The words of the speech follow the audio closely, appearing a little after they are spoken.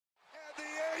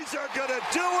A's are going to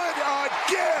do it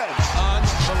again.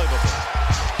 Unbelievable.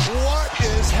 What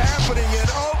is happening in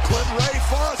Oakland, Ray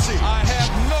Fosse? I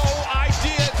have no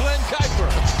idea, Glenn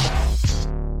Kuiper.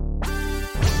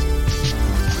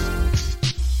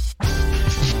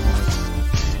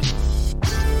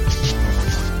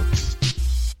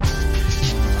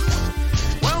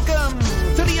 Welcome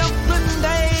to the Oakland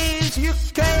A's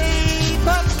UK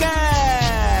podcast.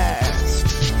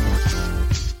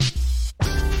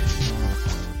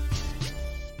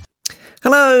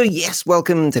 Hello, yes,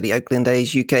 welcome to the Oakland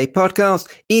A's UK podcast.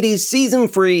 It is season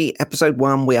 3, episode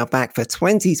 1. We are back for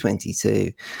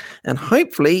 2022. And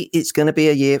hopefully it's going to be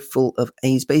a year full of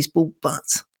A's baseball,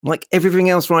 but like everything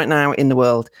else right now in the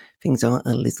world, things are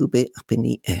a little bit up in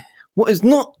the air. What is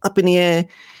not up in the air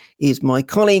is my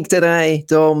colleague today,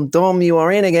 Dom. Dom, you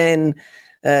are in again,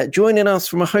 joining us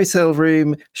from a hotel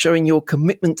room, showing your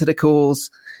commitment to the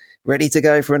cause, ready to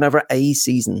go for another A's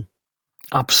season.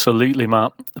 Absolutely,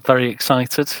 Matt. Very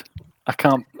excited.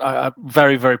 I'm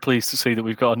very, very pleased to see that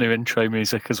we've got a new intro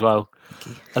music as well.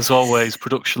 As always,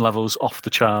 production levels off the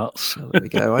charts. There we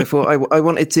go. I thought I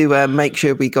wanted to make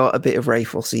sure we got a bit of Ray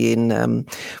Fosse in.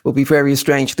 Will be very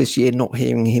strange this year not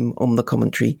hearing him on the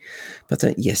commentary. But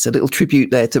yes, a little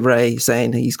tribute there to Ray,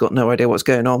 saying he's got no idea what's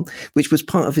going on, which was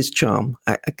part of his charm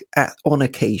on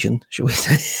occasion, shall we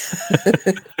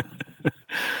say.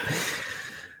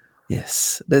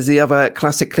 Yes, there's the other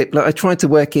classic clip. Like, I tried to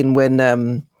work in when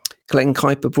Glenn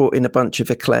Kuiper brought in a bunch of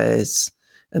eclairs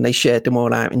and they shared them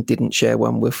all out and didn't share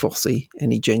one with Fosse,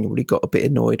 and he genuinely got a bit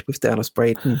annoyed with Dallas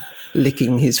Braden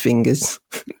licking his fingers,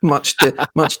 much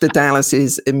to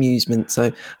Dallas's amusement.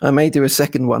 So I may do a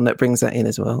second one that brings that in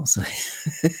as well. So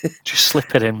just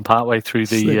slip it in partway through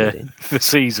the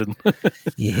season.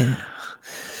 Yeah.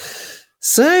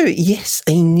 So yes,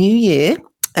 a new year.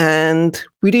 And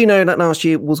we do know that last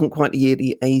year wasn't quite the year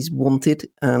the A's wanted,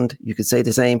 and you could say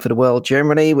the same for the world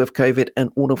generally with COVID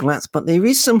and all of that. But there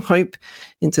is some hope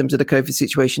in terms of the COVID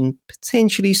situation,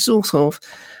 potentially, sort of.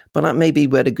 But that may be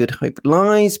where the good hope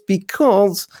lies,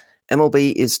 because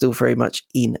MLB is still very much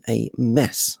in a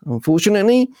mess,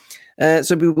 unfortunately.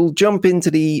 So we will jump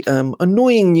into the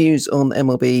annoying news on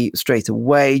MLB straight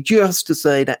away, just to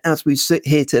say that as we sit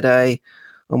here today,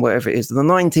 on whatever it is, the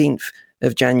 19th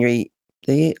of January,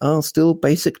 they are still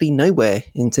basically nowhere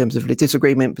in terms of the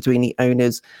disagreement between the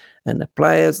owners and the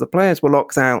players. The players were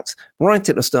locked out right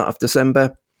at the start of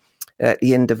December. At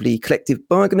the end of the collective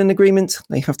bargaining agreement,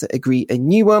 they have to agree a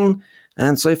new one.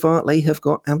 And so far, they have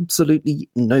got absolutely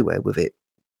nowhere with it.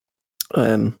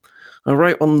 I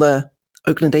wrote on the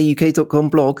OaklandAUK.com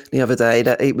blog the other day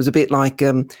that it was a bit like,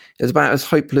 it was about as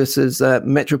hopeless as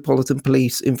Metropolitan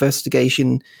Police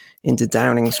investigation into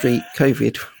Downing Street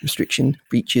COVID restriction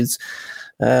breaches.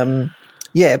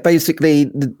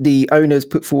 Basically the owners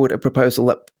put forward a proposal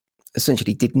that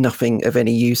essentially did nothing of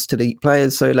any use to the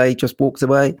players, so they just walked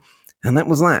away, and that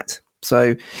was that.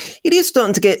 So it is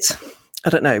starting to get,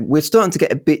 I don't know, we're starting to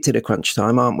get a bit to the crunch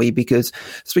time, aren't we? Because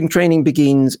spring training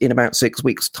begins in about 6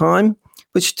 weeks' time,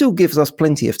 which still gives us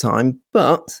plenty of time,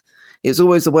 but it's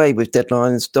always the way with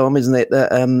deadlines, Dom, isn't it?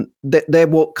 That they're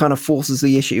what kind of forces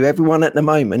the issue. Everyone at the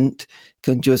moment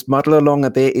can just muddle along a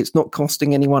bit. It's not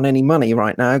costing anyone any money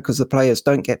right now because the players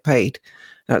don't get paid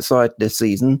outside this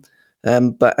season.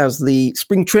 But as the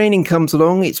spring training comes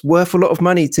along, it's worth a lot of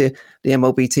money to the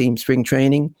MLB team. Spring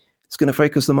training, it's going to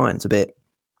focus the minds a bit.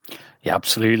 Yeah,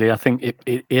 absolutely. I think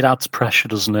it adds pressure,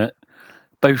 doesn't it?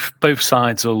 Both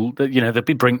sides will, there'll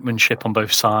be brinkmanship on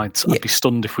both sides. Yeah. I'd be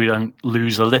stunned if we don't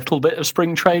lose a little bit of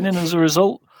spring training as a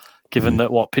result, given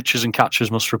that pitchers and catchers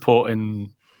must report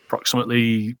in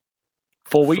approximately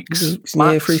 4 weeks. Yeah,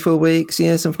 3-4 weeks.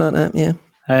 Yeah, something like that.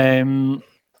 Yeah.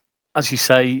 As you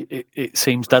say, it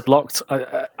seems deadlocked.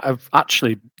 I've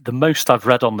actually, the most I've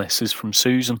read on this is from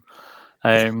Susan.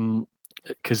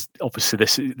 Because obviously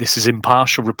this is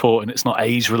impartial reporting. It's not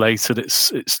A's related.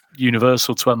 It's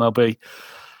universal to MLB.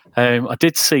 I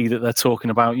did see that they're talking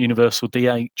about universal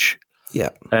DH. Yeah,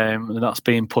 and that's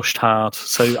being pushed hard.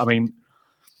 So I mean,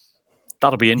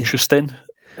 that'll be interesting.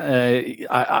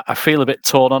 I feel a bit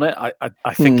torn on it.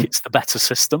 I think it's the better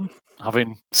system,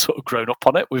 having sort of grown up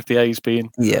on it with the A's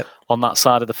being on that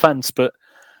side of the fence, but.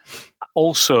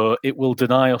 Also, it will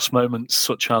deny us moments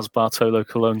such as Bartolo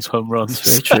Colon's home run.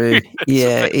 So true.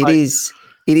 Yeah, it is.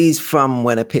 It is fun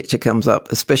when a pitcher comes up,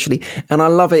 especially, and I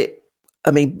love it.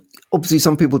 I mean, obviously,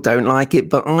 some people don't like it,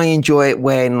 but I enjoy it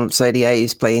when, say, the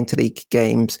A's play interleague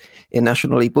games in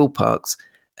National League ballparks,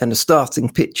 and the starting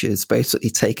pitchers basically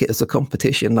take it as a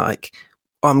competition. Like,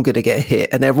 I'm going to get hit.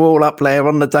 And they're all up there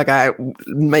on the dugout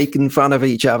making fun of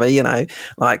each other,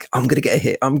 like, I'm going to get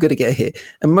hit. I'm going to get hit.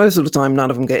 And most of the time,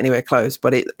 none of them get anywhere close,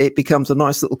 but it becomes a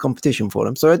nice little competition for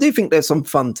them. So I do think there's some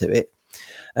fun to it.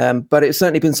 But it's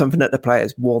certainly been something that the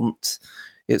players want.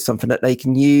 It's something that they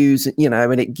can use,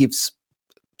 and it gives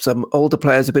some older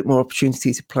players a bit more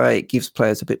opportunity to play. It gives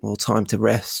players a bit more time to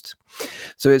rest.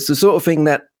 So it's the sort of thing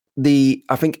that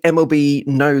I think MLB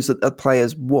knows that the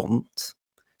players want.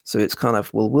 So it's kind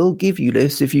of, well, we'll give you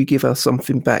this if you give us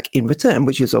something back in return,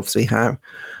 which is obviously how,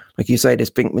 like you say, this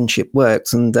brinkmanship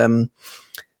works. And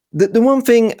the one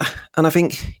thing, and I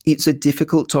think it's a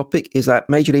difficult topic, is that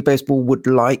Major League Baseball would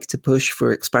like to push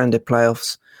for expanded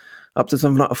playoffs up to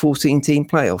something like a 14-team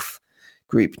playoff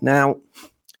group. Now,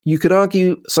 you could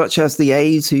argue, such as the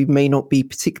A's, who may not be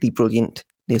particularly brilliant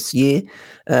this year,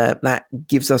 that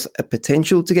gives us a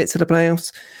potential to get to the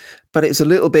playoffs. But it's a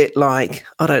little bit like,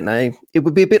 I don't know, it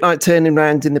would be a bit like turning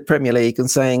around in the Premier League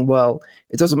and saying, well,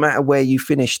 it doesn't matter where you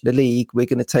finish the league, we're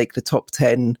going to take the top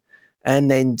 10 and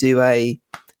then do a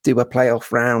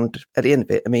playoff round at the end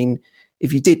of it. I mean,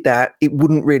 if you did that, it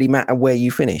wouldn't really matter where you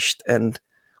finished. And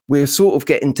we're sort of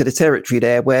getting to the territory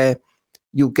there where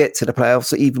you'll get to the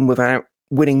playoffs even without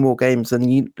winning more games than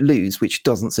you lose, which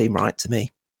doesn't seem right to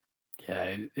me.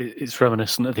 Yeah, it's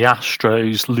reminiscent of the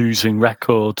Astros losing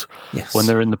record when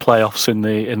they're in the playoffs in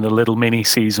the little mini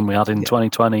season we had in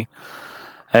 2020.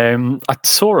 I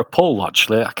saw a poll,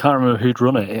 actually. I can't remember who'd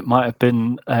run it. It might have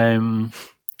been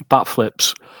Bat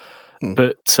Flips.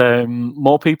 But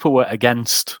more people were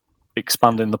against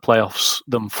expanding the playoffs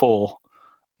than for,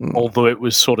 although it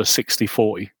was sort of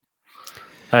 60-40.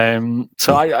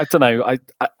 So I don't know.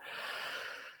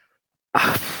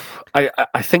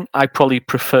 I think I probably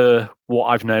prefer what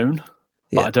I've known,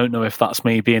 but I don't know if that's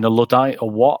me being a Luddite or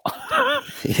what.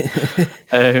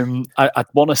 I'd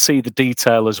want to see the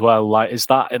detail as well. Like, is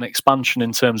that an expansion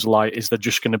in terms of, like, is there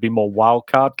just going to be more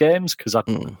wildcard games? Because I'd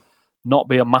not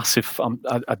be a massive, I'm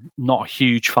not a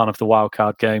huge fan of the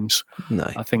wildcard games. No.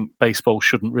 I think baseball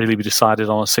shouldn't really be decided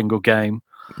on a single game.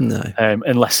 No.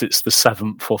 Unless it's the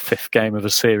 7th or 5th game of a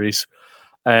series.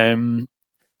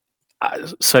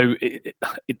 So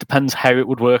it depends how it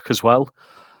would work as well.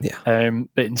 Yeah.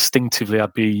 But instinctively,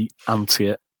 I'd be anti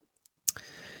it.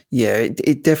 Yeah,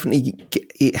 it definitely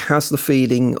it has the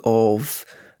feeling of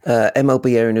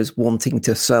MLB owners wanting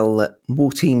to sell that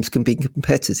more teams can be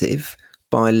competitive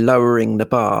by lowering the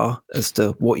bar as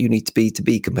to what you need to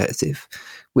be competitive,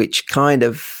 which kind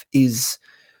of is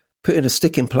putting a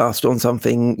sticking plaster on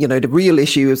something. The real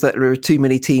issue is that there are too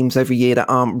many teams every year that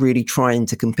aren't really trying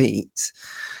to compete.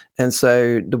 And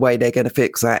so the way they're going to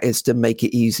fix that is to make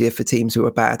it easier for teams who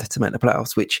are bad to make the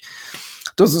playoffs, which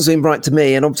doesn't seem right to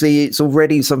me. And obviously it's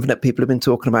already something that people have been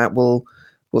talking about. Well,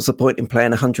 what's the point in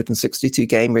playing a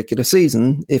 162-game regular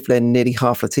season if then nearly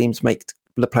half the teams make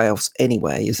the playoffs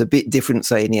anyway? It's a bit different,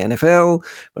 say, in the NFL,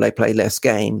 where they play less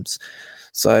games.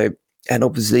 So, and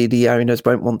obviously the owners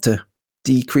won't want to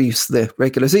decrease the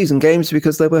regular season games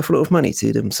because they're worth a lot of money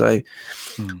to them. So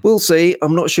we'll see.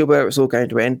 I'm not sure where it's all going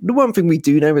to end. The one thing we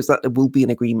do know is that there will be an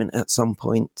agreement at some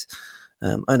point.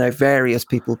 I know various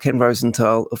people, Ken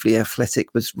Rosenthal of The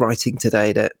Athletic was writing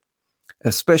today that,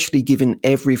 especially given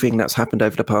everything that's happened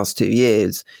over the past 2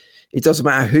 years, it doesn't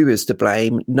matter who is to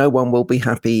blame. No one will be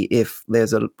happy if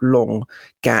there's a long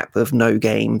gap of no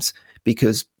games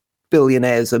because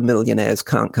billionaires and millionaires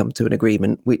can't come to an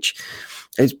agreement, which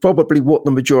is probably what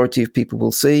the majority of people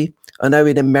will see. I know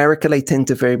in America, they tend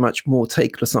to very much more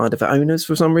take the side of the owners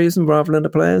for some reason rather than the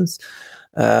players.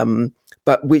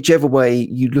 But whichever way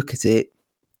you look at it,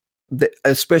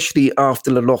 especially after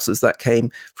the losses that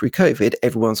came through COVID,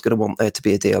 everyone's going to want there to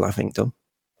be a deal, I think, Dom.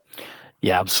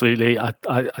 Yeah, absolutely.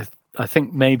 I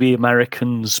think maybe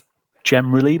Americans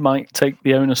generally might take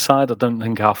the owner's side. I don't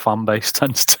think our fan base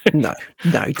tends to. No,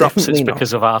 perhaps it's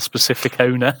because of our specific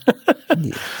owner.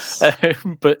 Yes.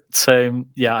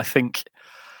 Yeah, I think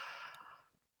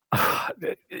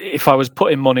if I was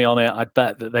putting money on it, I'd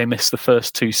bet that they miss the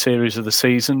first 2 series of the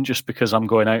season just because I'm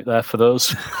going out there for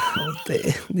those. Oh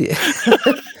dear. Yeah.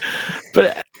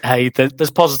 But hey,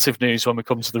 there's positive news when we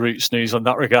come to the Roots news on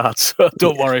that regard. So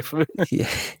don't worry for me. Yeah.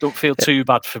 Don't feel too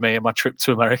bad for me in my trip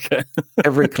to America.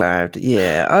 Every cloud.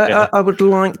 Yeah. I would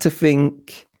like to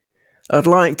think. I'd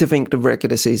like to think the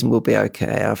regular season will be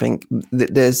okay. I think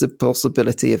there's a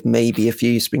possibility of maybe a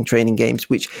few spring training games,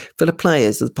 which for the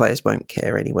players won't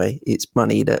care anyway. It's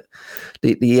money that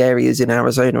the areas in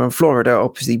Arizona and Florida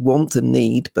obviously want and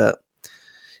need, but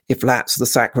if that's the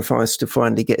sacrifice to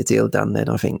finally get a deal done, then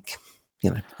I think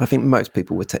most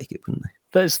people would take it, wouldn't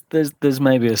they? There's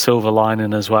maybe a silver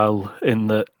lining as well in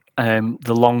that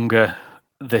the longer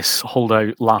this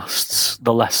holdout lasts,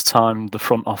 the less time the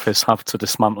front office have to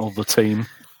dismantle the team.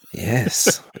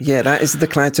 Yes. Yeah, that is the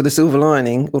cloud to the silver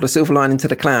lining, or the silver lining to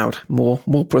the cloud, more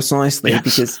precisely, yes.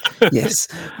 Because, yes,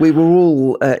 we were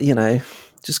all,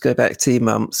 just go back 2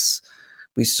 months.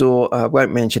 We saw, I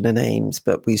won't mention the names,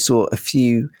 but we saw a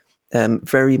few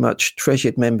very much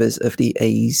treasured members of the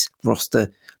A's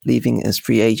roster leaving as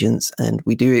free agents, and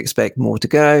we do expect more to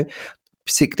go,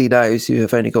 particularly those who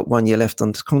have only got 1 year left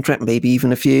on contract, maybe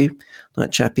even a few, like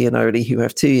Chappie and Oli, who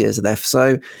have 2 years left.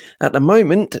 So at the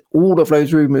moment, all of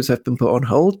those rumours have been put on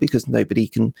hold because nobody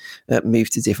can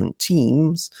move to different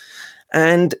teams.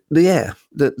 And the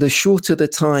shorter the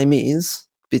time is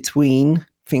between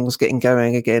things getting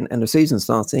going again and the season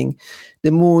starting,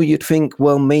 the more you'd think,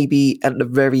 well, maybe at the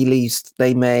very least,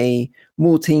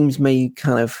 more teams may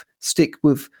kind of stick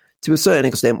with, to a certain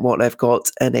extent, what they've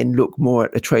got, and then look more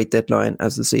at the trade deadline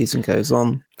as the season goes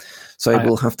on. So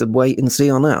we'll have to wait and see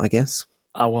on that, I guess.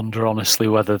 I wonder, honestly,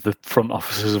 whether the front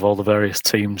offices of all the various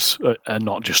teams are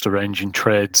not just arranging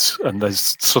trades and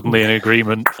there's suddenly an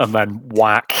agreement and then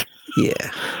whack,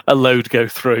 a load go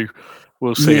through.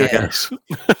 We'll see, I guess.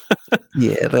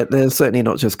 Yeah, they're certainly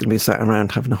not just going to be sat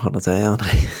around having a holiday, are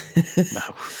they? No.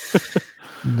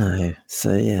 No.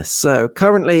 So, yes. So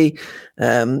currently,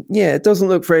 it doesn't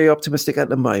look very optimistic at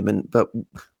the moment, but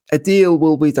a deal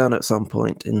will be done at some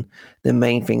point. And the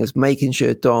main thing is making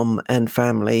sure Dom and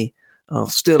family are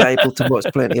still able to watch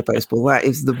plenty of baseball. That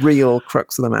is the real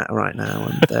crux of the matter right now.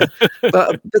 And,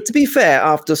 but to be fair,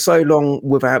 after so long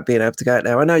without being able to go out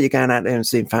there, I know you're going out there and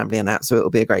seeing family and that, so it'll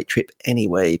be a great trip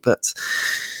anyway. But,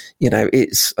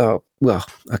 it's, I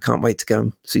can't wait to go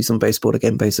and see some baseball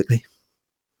again, basically.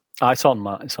 It's on,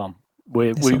 Matt. It's on.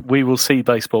 We will see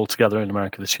baseball together in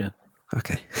America this year.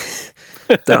 Okay.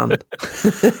 Done.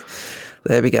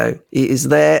 There we go. It is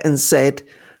there and said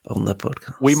on the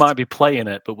podcast. We might be playing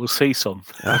it, but we'll see some.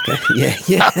 Okay.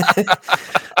 Yeah.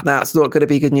 That's not going to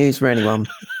be good news for anyone.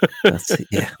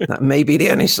 That may be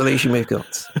the only solution we've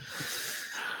got.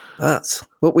 But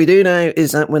what we do know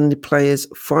is that when the players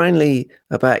finally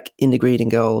are back in the green and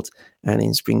gold and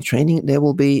in spring training, there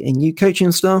will be a new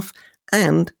coaching staff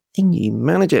and a new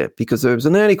manager, because there was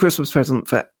an early Christmas present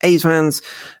for A's fans.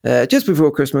 Just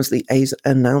before Christmas, the A's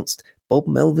announced Bob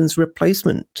Melvin's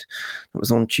replacement. It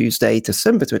was on Tuesday,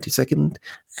 December 22nd.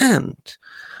 And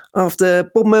after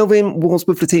Bob Melvin was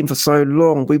with the team for so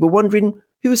long, we were wondering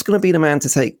who was going to be the man to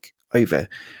take over.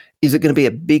 Is it going to be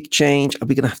a big change? Are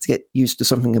we going to have to get used to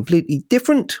something completely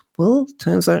different? Well,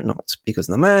 turns out not, because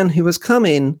the man who has come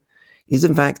in is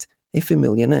in fact a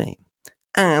familiar name.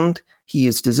 And he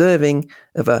is deserving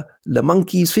of a Le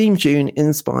Monkeys theme tune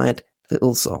inspired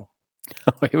little song.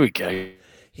 Oh, here we go.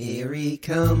 Here he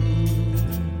comes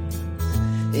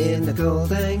in the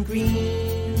gold and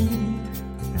green.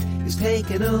 He's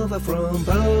taken over from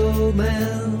Bo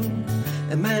Mel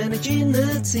and managing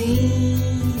the team.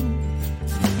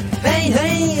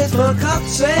 Hey, as Mark Cox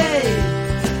say,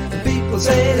 and people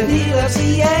say that he loves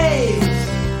the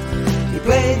A's. He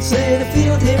played center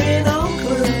field here in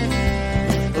Oakland.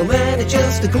 Will manage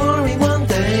us to glory one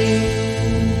day.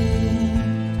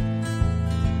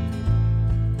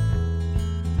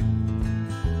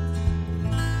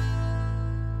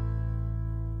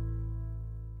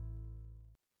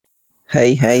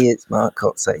 Hey, it's Mark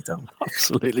Cox, Tom.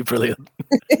 Absolutely brilliant.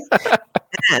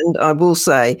 And I will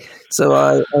say, so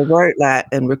I wrote that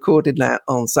and recorded that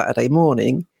on Saturday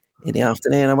morning. In the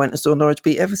afternoon, I went and saw Norwich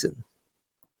beat Everton.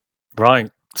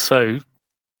 Right. So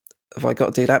have I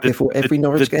got to do that before every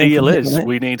Norwich game? The deal is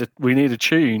we need a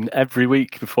tune every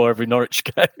week before every Norwich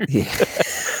game. Yeah.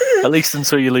 At least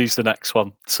until you lose the next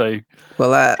one. So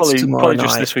that's tomorrow night.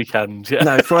 Just this weekend. Yeah.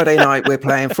 No, Friday night we're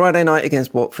playing Friday night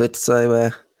against Watford.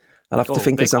 So I'll have to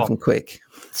think of something quick.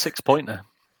 6-pointer.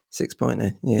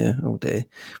 6-pointer. Yeah. Oh dear.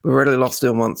 We've already lost to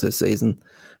them once this season.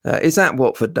 It's at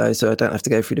Watford though, so I don't have to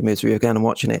go through the misery again and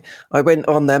watching it. I went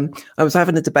on them. I was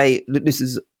having a debate. This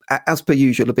is, as per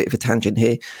usual, a bit of a tangent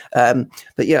here.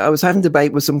 But yeah, I was having a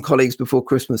debate with some colleagues before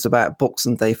Christmas about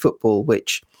Boxing Day football,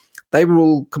 which they were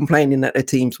all complaining that their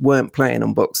teams weren't playing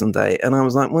on Boxing Day. And I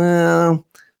was like, well,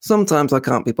 sometimes I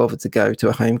can't be bothered to go to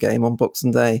a home game on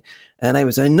Boxing Day. And they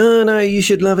were saying, no, you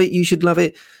should love it. You should love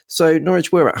it. So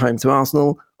Norwich were at home to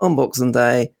Arsenal on Boxing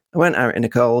Day. I went out in the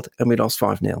cold and we lost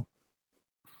 5-0.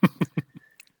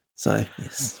 So,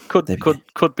 yes.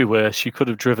 Could be worse. You could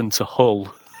have driven to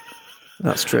Hull.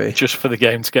 That's true. Just for the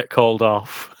game to get called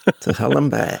off. To Hull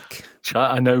and back.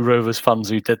 I know Rovers fans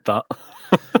who did that.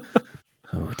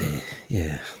 Oh dear.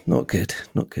 Yeah. Not good.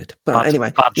 But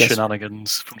anyway, bad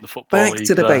shenanigans from the football back league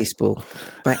to the baseball.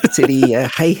 Back to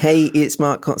the hey, it's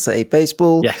Mark Kotsay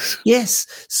baseball. Yes.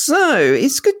 So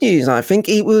it's good news. I think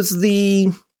it was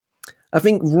right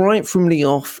from the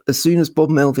off, as soon as Bob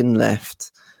Melvin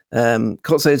left.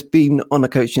 Kotsay has been on the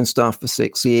coaching staff for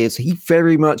 6 years. He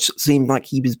very much seemed like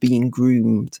he was being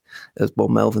groomed as Bob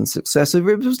Melvin's successor.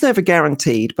 It was never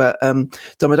guaranteed, but Dom,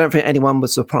 I don't think anyone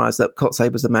was surprised that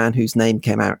Kotsay was the man whose name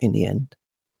came out in the end.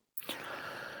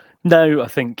 No, I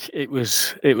think it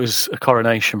was a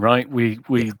coronation, right? We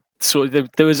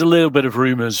there was a little bit of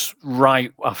rumours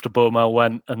right after Beaumel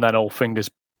went, and then all fingers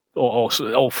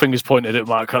pointed at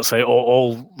Mark Kotsay.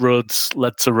 All roads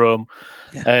led to Rome.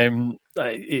 Yeah.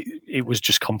 It was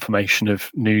just confirmation of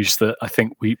news that I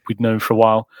think we'd known for a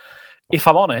while. If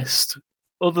I'm honest,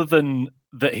 other than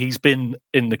that he's been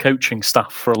in the coaching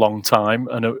staff for a long time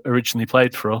and originally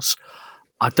played for us,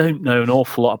 I don't know an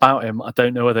awful lot about him. I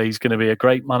don't know whether he's going to be a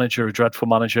great manager, a dreadful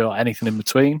manager, or anything in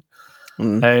between.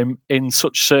 In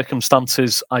such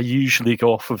circumstances, I usually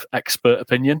go off of expert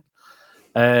opinion.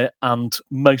 And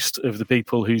most of the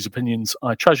people whose opinions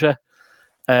I treasure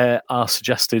are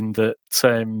suggesting that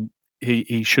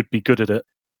he should be good at it,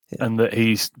 and that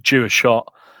he's due a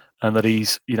shot, and that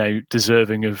he's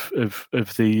deserving of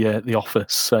the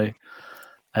office. So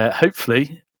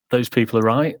hopefully those people are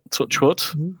right. Touch wood.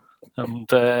 Mm-hmm. And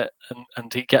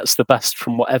he gets the best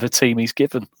from whatever team he's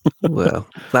given. Well,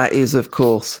 that is, of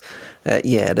course,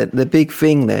 the big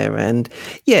thing there. And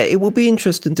it will be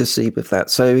interesting to see with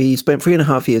that. So he spent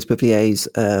 3.5 years with the A's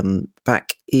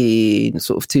back in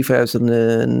sort of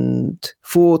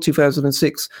 2004,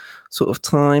 2006 sort of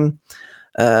time.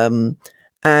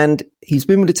 And he's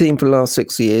been with the team for the last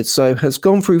 6 years, so has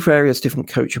gone through various different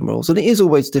coaching roles. And it is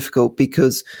always difficult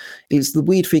because it's the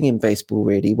weird thing in baseball,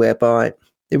 really, whereby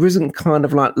there isn't kind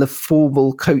of like the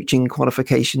formal coaching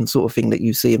qualification sort of thing that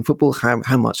you see in football.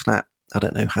 How much that, I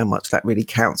don't know how much that really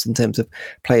counts in terms of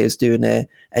players doing their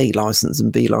A license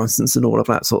and B license and all of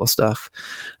that sort of stuff.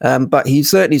 But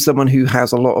he's certainly someone who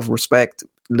has a lot of respect.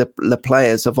 The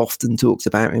players have often talked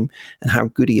about him and how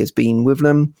good he has been with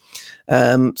them.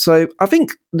 So I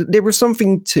think there was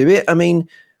something to it. I mean,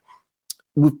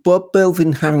 with Bob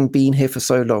Melvin having been here for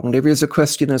so long, there is a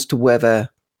question as to whether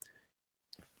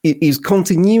is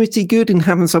continuity good in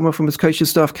having someone from his coaching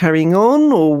staff carrying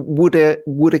on, or would a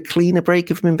cleaner break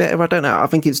have been better? I don't know. I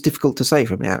think it's difficult to say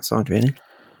from the outside, really.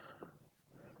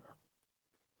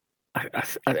 I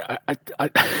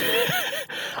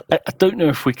don't know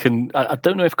if we can. I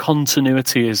don't know if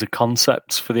continuity is a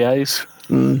concept for the A's.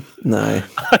 No.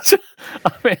 I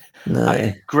mean,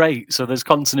 no. Great. So there's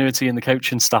continuity in the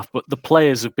coaching staff, but the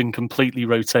players have been completely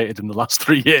rotated in the last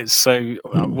 3 years. So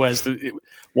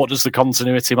what does the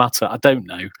continuity matter? I don't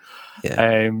know.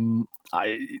 Yeah.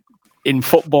 In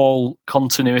football,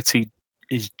 continuity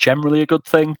is generally a good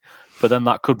thing, but then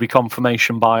that could be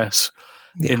confirmation bias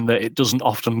in that it doesn't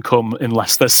often come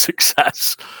unless there's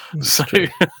success. So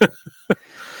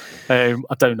I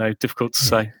don't know. Difficult to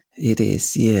say. It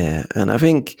is, yeah. And I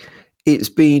think it's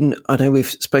been, I know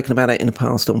we've spoken about it in the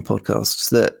past on podcasts,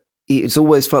 that it's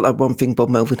always felt like one thing Bob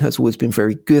Melvin has always been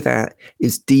very good at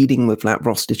is dealing with that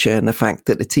roster churn, the fact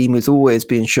that the team is always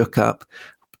being shook up,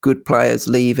 good players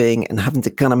leaving and having to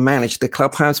kind of manage the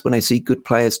clubhouse when they see good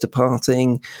players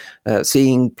departing,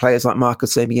 seeing players like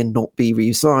Marcus Semien not be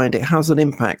re-signed. It has an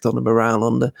impact on the morale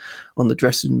on the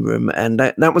dressing room. And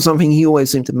that was something he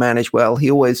always seemed to manage well. He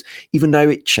always, even though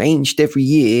it changed every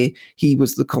year, he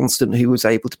was the constant who was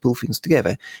able to pull things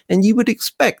together. And you would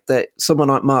expect that someone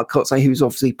like Mark Kotsay, who's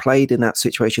obviously played in that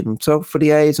situation himself for the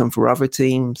A's and for other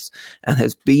teams and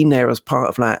has been there as part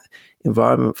of that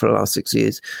environment for the last 6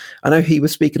 years. I know he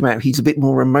was speaking about he's a bit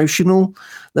more emotional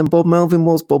than Bob Melvin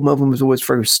was. Bob Melvin was always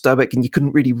very stoic and you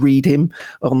couldn't really read him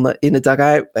in the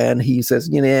dugout. And he says,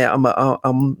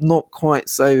 I'm not quite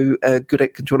so good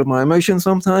at controlling my emotions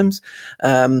sometimes.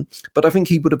 But I think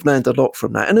he would have learned a lot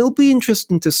from that. And it'll be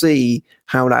interesting to see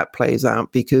how that plays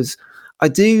out, because I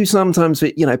do sometimes,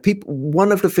 people,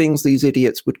 one of the things these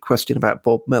idiots would question about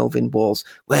Bob Melvin was,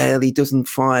 well, he doesn't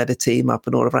fire the team up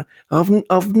and all of that.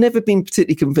 I've never been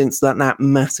particularly convinced that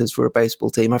matters for a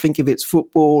baseball team. I think if it's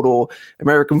football or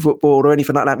American football or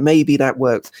anything like that, maybe that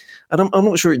works. And I'm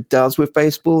not sure it does with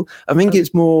baseball. I think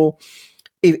it's more,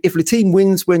 if the team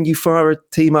wins when you fire a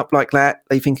team up like that,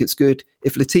 they think it's good.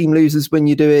 If the team loses when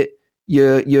you do it,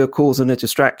 you're causing a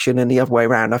distraction, and the other way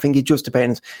around. I think it just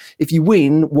depends. If you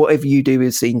win, whatever you do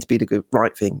is seen to be the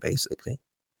right thing, basically.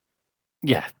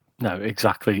 Yeah, no,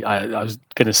 exactly. I was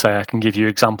going to say I can give you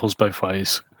examples both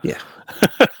ways. Yeah,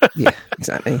 yeah,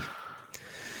 exactly.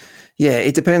 Yeah,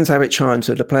 it depends how it chimes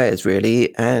with the players,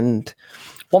 really. And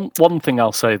One thing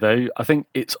I'll say though, I think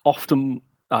it's often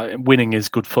winning is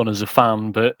good fun as a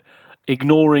fan, but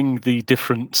ignoring the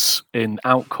difference in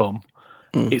outcome,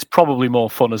 it's probably more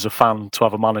fun as a fan to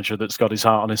have a manager that's got his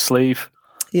heart on his sleeve,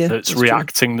 that's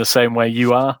reacting the same way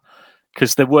you are.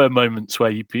 Because there were moments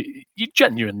where you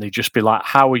genuinely just be like,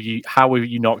 "How are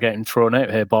you not getting thrown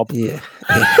out here, Bob?" Yeah.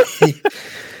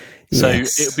 So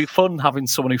it'd be fun having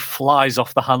someone who flies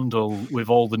off the handle with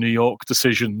all the New York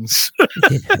decisions.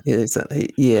 Exactly.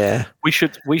 Yeah. We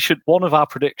should. One of our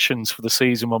predictions for the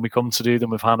season when we come to do them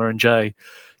with Hannah and Jay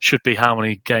should be how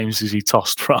many games is he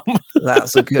tossed from.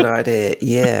 That's a good idea.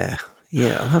 Yeah.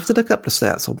 I'll have to look up the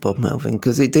stats on Bob Melvin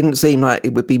because it didn't seem like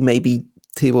it would be maybe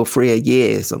 2 or 3 a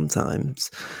year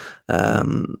sometimes.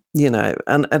 And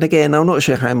again, I'm not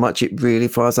sure how much it really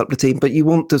fires up the team, but you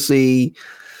want to see.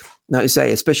 Like I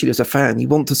say, especially as a fan, you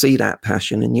want to see that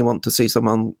passion and you want to see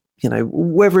someone,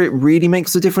 whether it really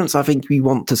makes a difference, I think we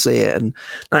want to see it and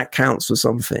that counts for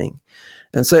something.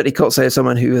 And certainly Kotsay is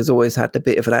someone who has always had a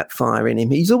bit of that fire in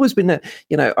him. He's always been, I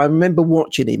remember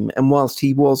watching him and whilst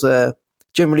he was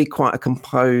generally quite a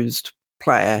composed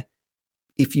player,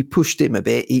 if you pushed him a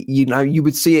bit, you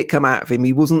would see it come out of him.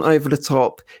 He wasn't over the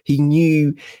top. He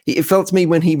knew, it felt to me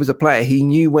when he was a player, he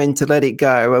knew when to let it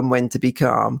go and when to be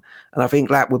calm. And I think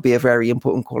that would be a very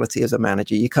important quality as a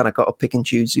manager. You kind of got to pick and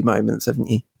choose your moments,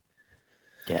 haven't you?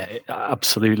 Yeah,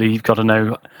 absolutely. You've got to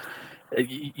know,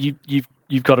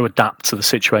 you've got to adapt to the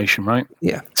situation, right?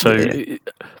 Yeah. So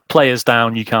players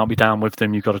down, you can't be down with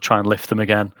them. You've got to try and lift them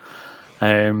again.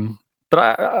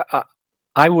 But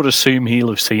I would assume he'll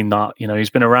have seen that. He's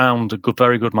been around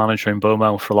very good manager in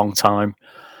Beaumont for a long time.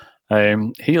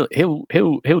 He'll do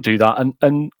that,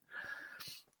 and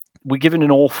we're giving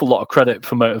an awful lot of credit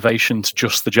for motivation to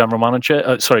just the general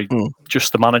manager.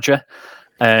 Just the manager.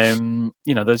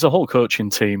 There's a whole coaching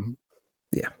team.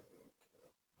 Yeah,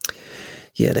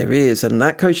 there is, and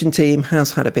that coaching team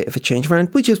has had a bit of a change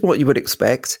around, which is what you would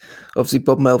expect. Obviously,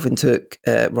 Bob Melvin took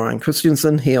Ryan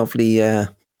Christensen. He obviously.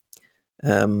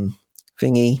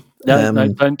 Thingy. No,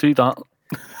 don't do that.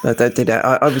 No, don't do that.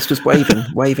 I was just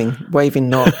waving,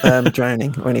 not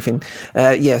drowning or anything.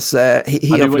 Yes,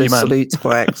 he obviously salutes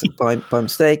by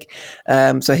mistake.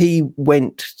 So he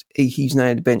went. He's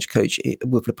now the bench coach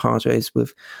with the Padres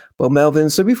with Bob Melvin.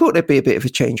 So we thought there'd be a bit of a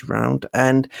change around,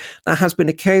 and that has been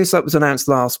the case. That was announced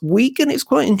last week, and it's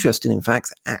quite interesting. In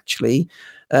fact, actually,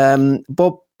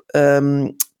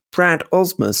 Brad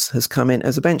Osmus has come in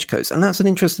as a bench coach, and that's an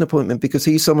interesting appointment because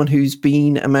he's someone who's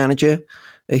been a manager.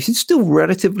 He's still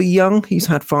relatively young. He's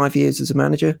had 5 years as a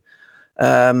manager.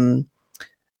 And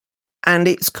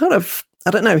it's kind of,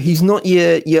 I don't know, he's not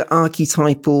your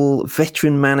archetypal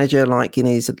veteran manager like in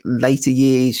his later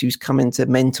years who's come in to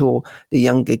mentor the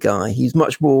younger guy. He's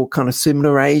much more kind of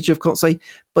similar age of Kotsay,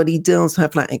 but he does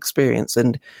have that experience.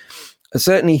 And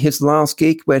certainly his last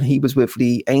gig when he was with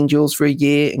the Angels for a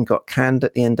year and got canned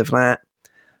at the end of that.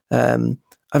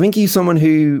 I think he's someone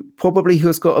who probably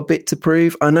has got a bit to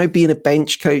prove. I know being a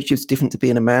bench coach is different to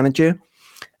being a manager,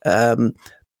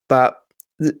 but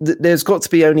there's got to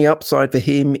be only upside for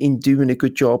him in doing a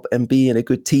good job and being a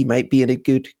good teammate, being a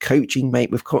good coaching mate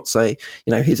with Kotsay.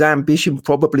 His ambition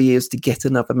probably is to get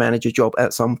another manager job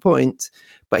at some point,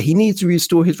 but he needs to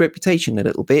restore his reputation a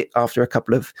little bit after a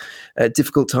couple of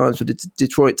difficult times with the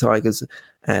Detroit Tigers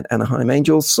and Anaheim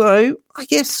Angels. So I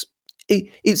guess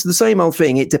it's the same old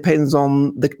thing. It depends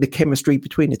on the chemistry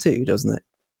between the two, doesn't it?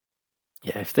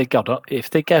 Yeah, if they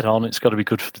get on, it's got to be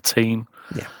good for the team.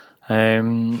 Yeah.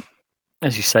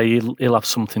 As you say, he'll have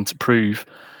something to prove.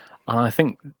 And I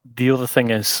think the other thing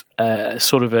is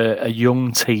sort of a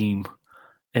young team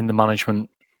in the management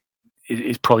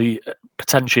is probably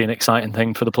potentially an exciting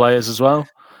thing for the players as well.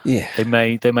 Yeah. They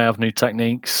may have new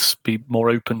techniques, be more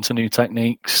open to new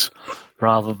techniques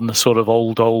rather than the sort of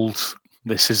old,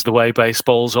 this is the way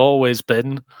baseball's always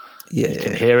been. Yeah. You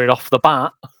can hear it off the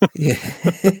bat. Yeah.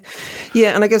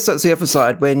 Yeah, and I guess that's the other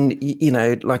side when,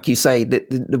 like you say,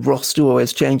 the roster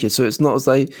always changes. So it's not as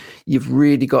though you've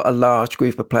really got a large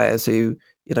group of players who,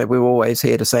 we're always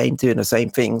here doing the same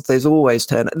things. There's always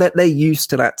they're used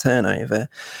to that turnover.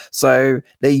 So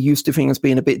they're used to things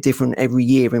being a bit different every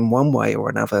year in one way or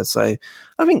another. So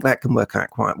I think that can work out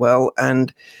quite well.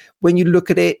 And when you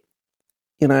look at it,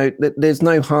 there's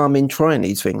no harm in trying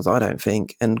these things, I don't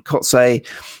think. And Kotsay,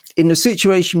 in the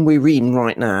situation we're in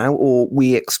right now, or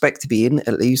we expect to be in,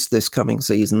 at least this coming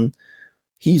season,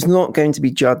 he's not going to be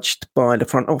judged by the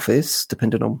front office,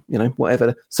 depending on,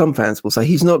 whatever some fans will say.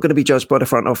 He's not going to be judged by the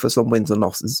front office on wins and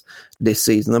losses this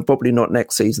season, and probably not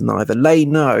next season either. They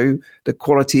know the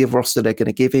quality of roster they're going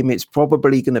to give him. It's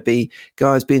probably going to be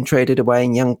guys being traded away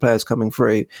and young players coming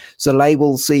through. So they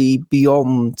will see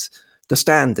beyond the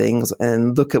standings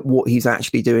and look at what he's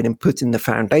actually doing and putting the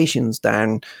foundations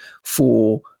down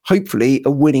for hopefully a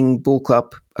winning ball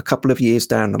club a couple of years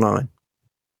down the line.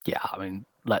 Yeah, I mean,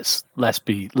 let's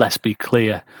be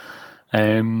clear.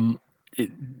 The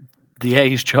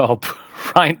A's job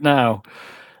right now,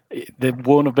 there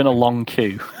won't have been a long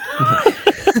queue.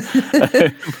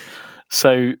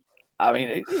 So, I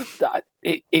mean,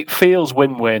 it feels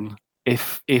win-win.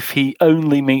 If he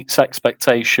only meets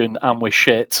expectation and we're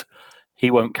shit,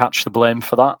 he won't catch the blame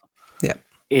for that. Yeah.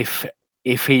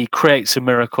 If he creates a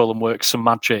miracle and works some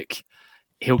magic,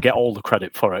 he'll get all the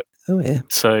credit for it. Oh yeah.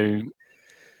 So.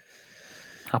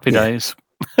 Happy days.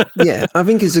 Yeah, I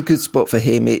think it's a good spot for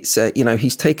him. It's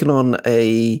he's taken on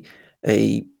an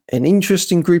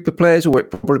interesting group of players, or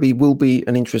it probably will be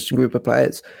an interesting group of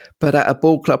players. But at a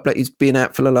ball club that he's been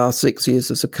at for the last 6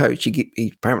 years as a coach,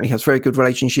 he apparently has very good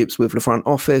relationships with the front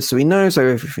office, so he knows how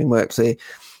everything works here.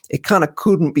 It kind of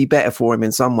couldn't be better for him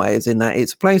in some ways, in that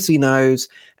it's a place he knows,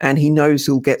 and he knows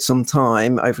he'll get some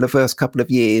time over the first couple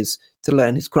of years to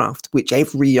learn his craft, which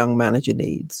every young manager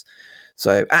needs.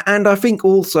 So, and I think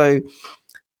also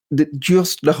that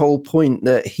just the whole point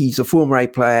that he's a former A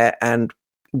player and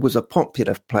was a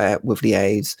popular player with the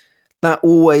A's, that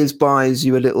always buys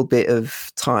you a little bit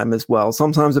of time as well.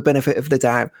 Sometimes the benefit of the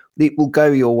doubt, it will go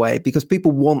your way because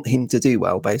people want him to do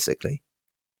well, basically.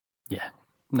 Yeah,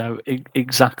 no,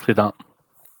 exactly that.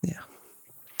 Yeah.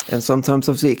 And sometimes,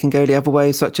 obviously, it can go the other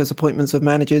way, such as appointments of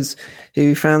managers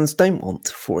who fans don't want,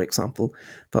 for example.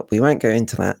 But we won't go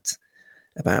into that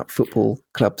about football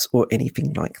clubs or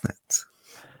anything like that.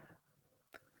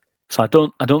 So I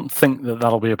don't think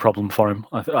that'll be a problem for him.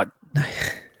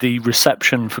 The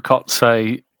reception for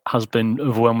Kotsay has been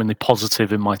overwhelmingly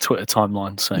positive in my Twitter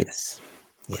timeline. So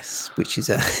yes, which is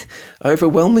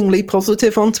overwhelmingly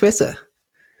positive on Twitter.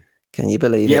 Can you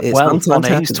believe it? Yeah, well, on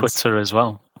A's Twitter as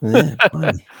well. Yeah,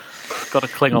 got to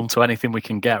cling on to anything we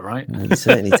can get, right? You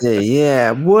certainly do,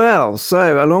 yeah. Well,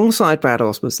 so alongside Brad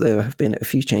Ausmus, there have been a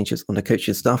few changes on the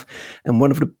coaching staff, and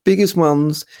one of the biggest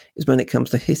ones is when it comes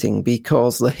to hitting,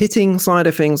 because the hitting side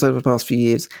of things over the past few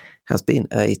years has been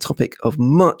a topic of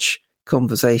much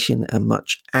conversation and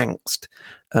much angst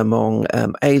among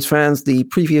A's fans. The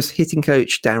previous hitting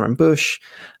coach, Darren Bush,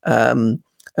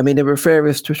 there were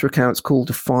various Twitter accounts called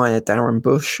to fire Darren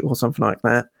Bush or something like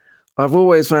that. I've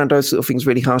always found those sort of things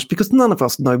really harsh because none of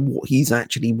us know what he's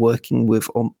actually working with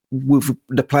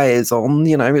the players on.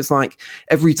 It's like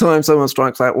every time someone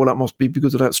strikes out, well, that must be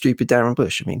because of that stupid Darren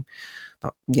Bush. I mean,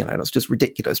 that's just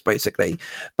ridiculous, basically.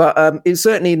 But it's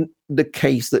certainly the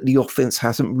case that the offense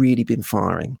hasn't really been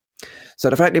firing. So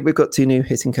the fact that we've got two new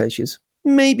hitting coaches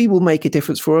maybe will make a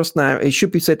difference for us. Now, it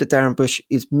should be said that Darren Bush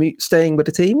is staying with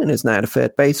the team and is now the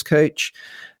third base coach.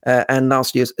 And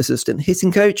last year's assistant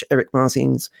hitting coach, Eric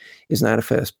Martins, is now the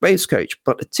first base coach.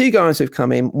 But the two guys who've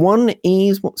come in, one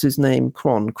is,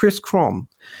 Chris Cron,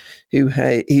 who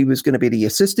he was going to be the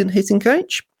assistant hitting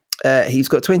coach. He's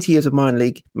got 20 years of minor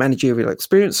league managerial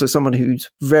experience, so someone who's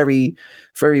very,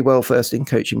 very well versed in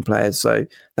coaching players. So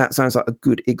that sounds like a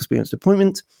good, experienced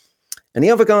appointment. And the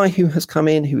other guy who has come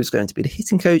in, who is going to be the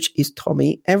hitting coach, is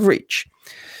Tommy Everidge.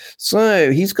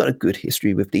 So he's got a good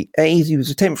history with the A's. He was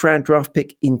a 10th round draft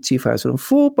pick in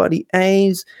 2004 by the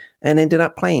A's and ended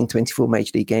up playing 24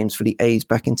 Major League games for the A's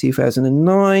back in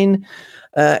 2009.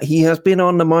 He has been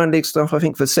on the minor league staff, I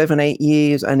think, for 7-8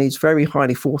 years and is very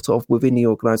highly thought of within the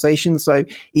organization. So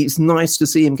it's nice to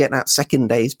see him get that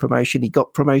second A's promotion. He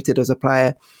got promoted as a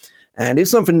player. And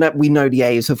it's something that we know the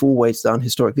A's have always done,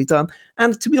 historically done.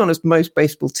 And to be honest, most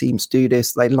baseball teams do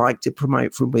this. They like to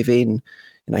promote from within.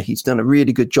 He's done a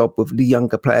really good job with the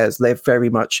younger players. They've very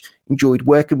much enjoyed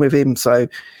working with him. So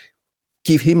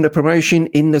give him the promotion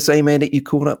in the same way that you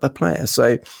call up a player.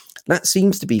 So that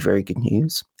seems to be very good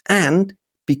news. And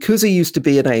because he used to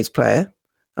be an A's player,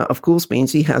 that of course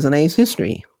means he has an A's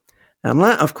history. And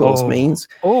that, of course, means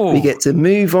we get to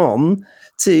move on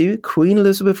to Queen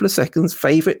Elizabeth II's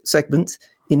favourite segment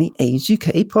in the A's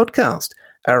UK podcast,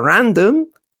 a random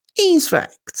A's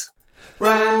fact.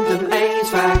 Random A's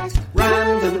fact,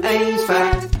 random A's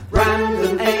fact,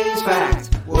 random A's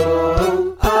fact.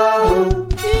 Whoa, oh.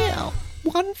 Yeah,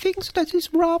 one thing that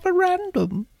is rather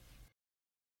random.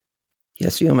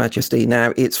 Yes, Your Majesty.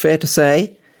 Now, it's fair to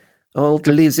say old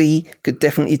Lizzie could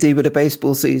definitely do with a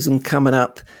baseball season coming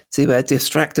up to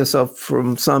distract us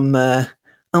from some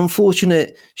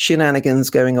unfortunate shenanigans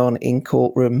going on in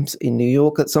courtrooms in New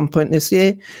York at some point this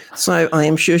year. So I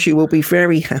am sure she will be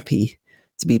very happy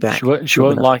to be back. She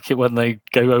won't like it when they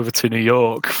go over to New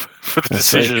York for the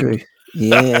decision.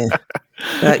 Yeah.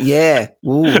 Yeah.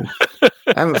 Ooh.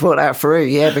 I haven't thought that through.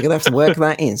 Yeah, we're going to have to work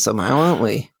that in somehow, aren't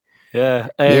we? Yeah.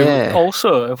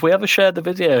 Also, have we ever shared the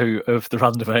video of the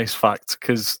random A's fact?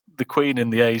 Because the Queen in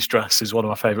the A's dress is one of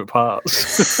my favourite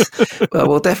parts. Well,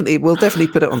 we'll definitely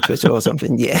put it on Twitter or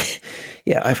something. Yeah.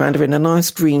 I found her in a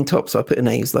nice green top, so I put an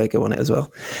A's logo on it as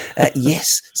well.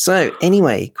 Yes. So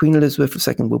anyway, Queen Elizabeth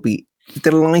II will be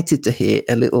delighted to hear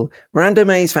a little random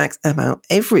A's fact about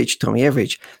Tommy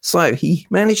Everidge. So he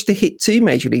managed to hit 2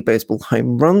 Major League Baseball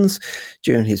home runs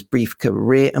during his brief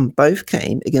career, and both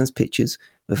came against pitchers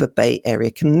with a Bay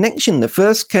Area connection. The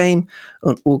first came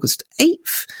on August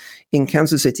 8th in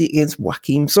Kansas City against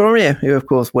Joakim Soria, who of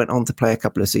course went on to play a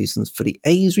couple of seasons for the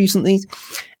A's recently.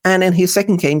 And then his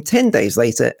second came 10 days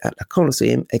later at the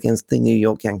Coliseum against the New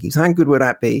York Yankees. How good would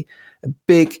that be? A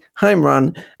big home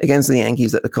run against the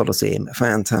Yankees at the Coliseum.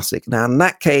 Fantastic. Now, and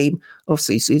that came of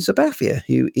CC Sabathia,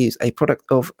 who is a product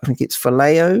of, I think it's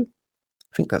Vallejo.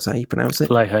 I think that's how you pronounce it.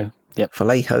 Vallejo, yep.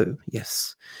 Vallejo,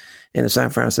 yes. In the San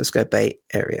Francisco Bay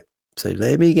Area. So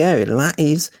there we go. That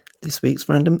is this week's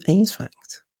Random A's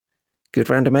Fact. Good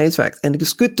Random A's Fact. And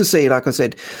it's good to see, like I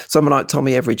said, someone like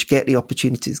Tommy Everidge get the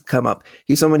opportunity to come up.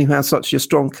 He's someone who has such a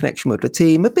strong connection with the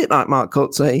team, a bit like Mark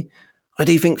Kotsay. I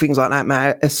do think things like that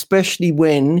matter, especially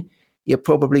when you're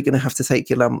probably going to have to take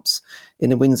your lumps in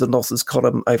the wins and losses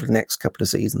column over the next couple of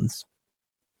seasons.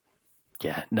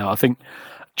 Yeah, no, I think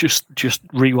just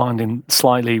rewinding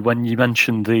slightly when you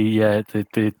mentioned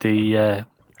the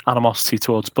animosity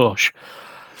towards Bush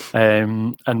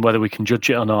and whether we can judge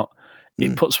it or not,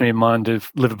 it puts me in mind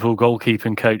of Liverpool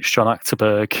goalkeeping coach John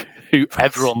Achterberg, who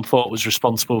everyone thought was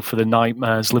responsible for the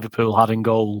nightmares Liverpool had in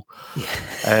goal.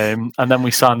 Yeah. And then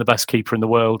we signed the best keeper in the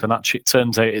world, and actually it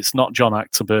turns out it's not John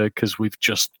Achterberg because we've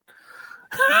just...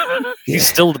 He's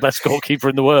still the best goalkeeper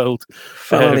in the world.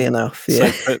 Funnily enough, yeah.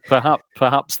 So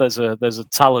perhaps there's a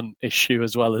talent issue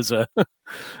as well as a...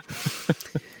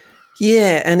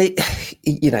 Yeah, and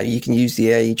you can use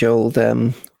the age-old,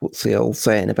 what's the old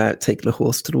saying about taking a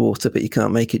horse to the water, but you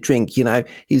can't make it drink.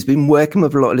 He's been working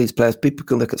with a lot of these players. People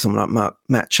can look at someone like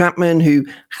Matt Chapman, who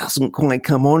hasn't quite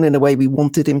come on in the way we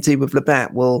wanted him to with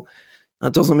Labatt. Well,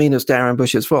 that doesn't mean it's Darren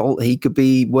Bush's fault. He could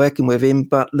be working with him,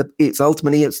 but it's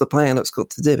the player that's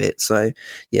got to do it. So,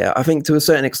 yeah, I think to a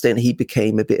certain extent he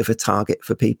became a bit of a target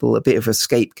for people, a bit of a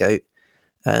scapegoat.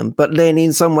 But then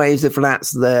in some ways, if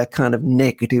that's the kind of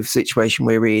negative situation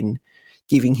we're in,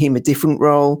 giving him a different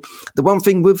role. The one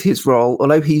thing with his role,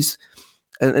 although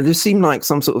and it seemed like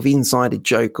some sort of insider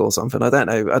joke or something. I don't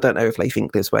know if they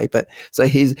think this way, but so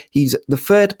he's the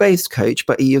third base coach,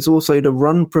 but he is also the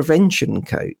run prevention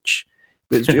coach.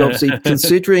 Which obviously,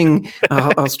 considering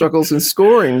our struggles in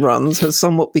scoring runs, has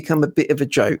somewhat become a bit of a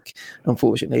joke,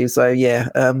 unfortunately. So yeah,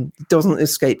 doesn't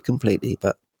escape completely,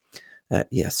 but.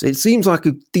 Yes, it seems like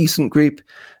a decent group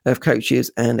of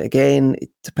coaches. And again, it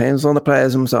depends on the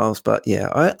players themselves. But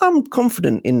yeah, I'm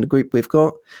confident in the group we've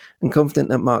got and confident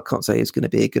that Mark Kotsay is going to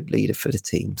be a good leader for the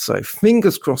team. So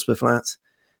fingers crossed with that,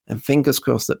 and fingers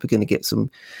crossed that we're going to get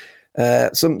some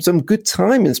good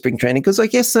time in spring training. Because I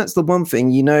guess that's the one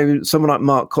thing, someone like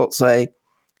Mark Kotsay,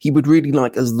 he would really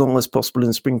like as long as possible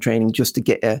in spring training just to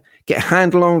get a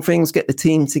handle on things, get the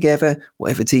team together,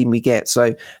 whatever team we get.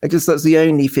 So I guess that's the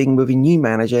only thing with a new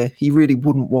manager. He really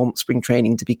wouldn't want spring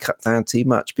training to be cut down too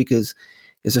much because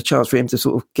there's a chance for him to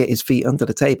sort of get his feet under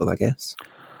the table, I guess.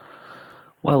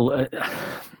 Well,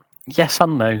 yes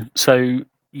and no. So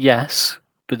yes,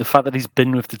 but the fact that he's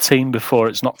been with the team before,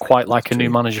 it's not quite like a new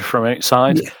manager from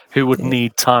outside who would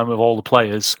need time with all the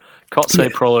players.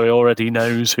 Kotsay probably already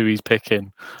knows who he's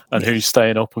picking and who's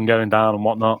staying up and going down and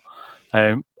whatnot.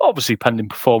 Obviously, pending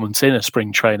performance in a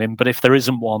spring training, but if there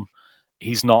isn't one,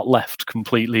 he's not left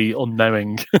completely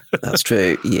unknowing. That's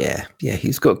true. Yeah.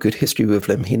 He's got good history with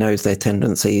them. He knows their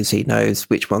tendencies. He knows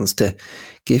which ones to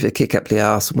give a kick up the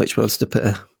arse and which ones to put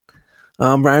an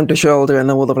arm round the shoulder and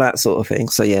all of that sort of thing.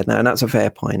 So yeah, no, that's a fair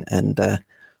point. And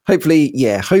hopefully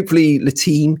the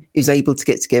team is able to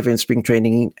get together in spring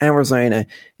training in Arizona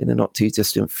in the not too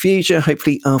distant future.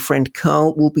 Hopefully our friend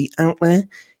Carl will be out there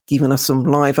giving us some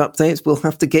live updates. We'll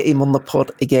have to get him on the pod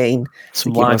again.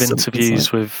 Some live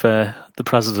interviews with the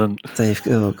president. Dave,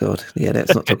 oh God. Yeah,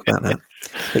 let's not talk about that.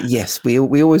 But yes, we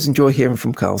always enjoy hearing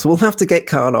from Carl. So we'll have to get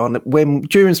Carl on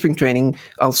during spring training.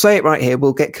 I'll say it right here.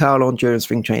 We'll get Carl on during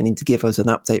spring training to give us an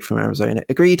update from Arizona.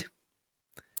 Agreed?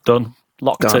 Done.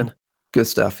 Locked in. Good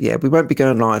stuff. Yeah, we won't be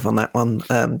going live on that one,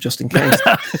 just in case.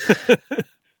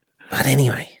 But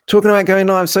anyway, talking about going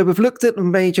live, so we've looked at the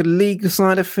major league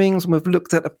side of things, and we've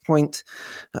looked at a point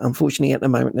that unfortunately at the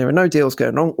moment there are no deals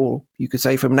going on, or you could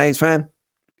say from an A's fan,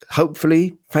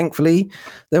 hopefully, thankfully,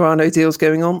 there are no deals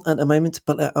going on at the moment,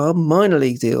 but there are minor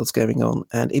league deals going on.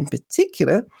 And in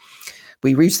particular,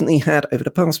 we recently had over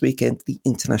the past weekend the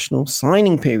international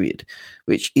signing period,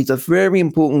 which is a very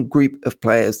important group of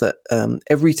players that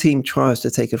every team tries to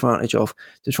take advantage of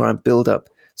to try and build up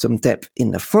some depth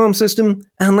in the farm system.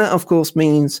 And that, of course,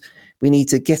 means we need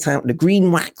to get out the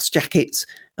green wax jackets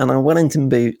and our Wellington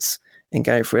boots and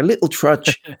go for a little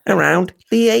trudge around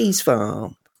the A's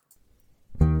farm.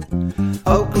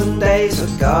 Oakland A's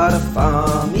have got a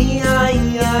farm,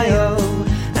 E-I-E-I-O.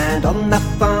 And on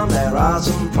that farm there are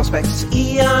some prospects,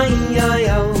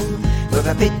 E-I-E-I-O. With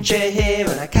a pitcher here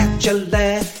and a catcher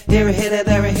there, here a hitter,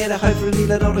 there a hitter, hopefully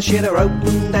let all the shitter.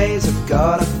 Oakland A's have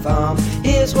got a farm,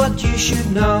 here's what you should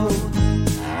know.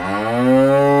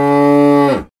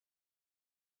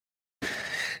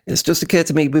 It's just occurred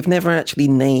to me, we've never actually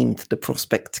named the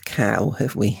prospect cow,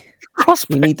 have we?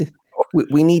 Prospect?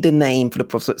 We need a name for the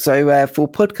prospect. So for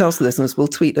podcast listeners, we'll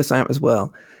tweet us out as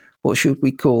well. What should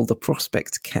we call the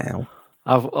prospect cow?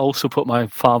 I've also put my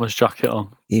farmer's jacket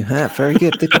on. You have. Very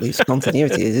good. Look at this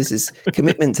continuity. This is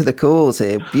commitment to the cause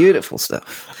here. Beautiful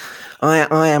stuff.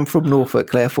 I am from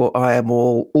Norfolk, therefore I am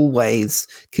always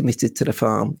committed to the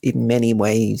farm in many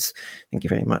ways. Thank you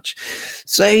very much.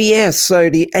 So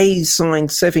the A's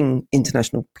signed 7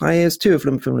 international players, 2 of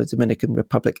them from the Dominican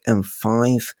Republic and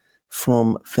 5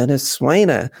 from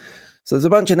Venezuela. So there's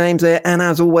a bunch of names there, and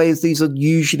as always, these are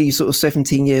usually sort of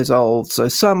 17 years old. So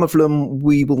some of them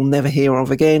we will never hear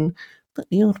of again, but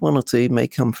the odd one or two may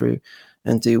come through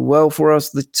and do well for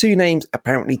us. The 2 names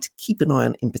apparently to keep an eye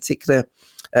on in particular.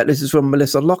 This is from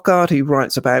Melissa Lockhart, who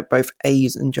writes about both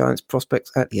A's and Giants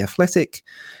prospects at The Athletic.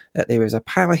 There is a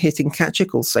power-hitting catcher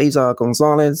called Cesar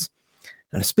Gonzalez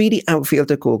and a speedy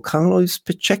outfielder called Carlos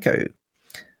Pacheco.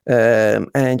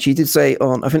 And she did say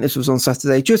I think this was on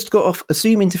Saturday, just got off a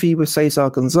Zoom interview with Cesar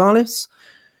Gonzalez,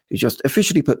 who just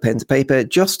officially put pen to paper,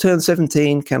 just turned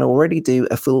 17, can already do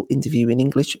a full interview in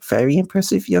English. Very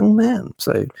impressive young man.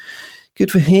 So good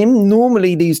for him.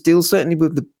 Normally these deals, certainly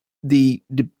with the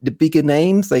bigger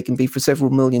names, they can be for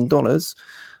several $1 million,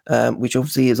 which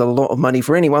obviously is a lot of money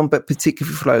for anyone, but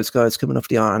particularly for those guys coming off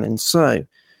the iron. And so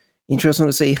interesting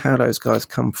to see how those guys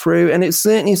come through. And it's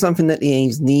certainly something that the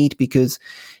A's need, because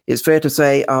it's fair to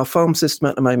say our farm system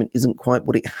at the moment isn't quite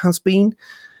what it has been.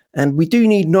 And we do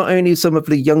need not only some of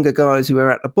the younger guys who are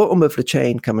at the bottom of the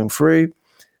chain coming through,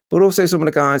 but also some of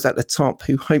the guys at the top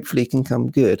who hopefully can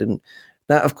come good. And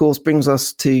that, of course, brings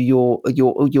us to your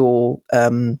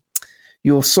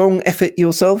song effort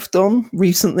yourself, Don,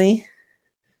 recently,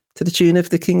 to the tune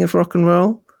of The King of Rock and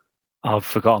Roll. I've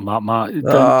forgotten that, Matt.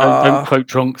 Don't quote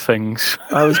drunk things.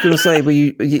 I was going to say, were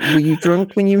you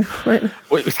drunk when you wrote?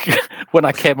 When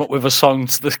I came up with a song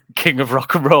to the King of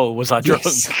Rock and Roll, was I drunk?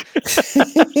 Yes.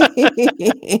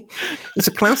 It's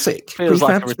a classic. Feels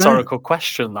like a rhetorical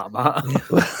question, that, Matt.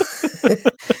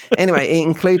 Anyway, it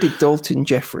included Dalton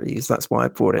Jeffries. That's why I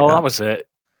brought it up. That was it.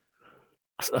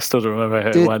 I still don't remember how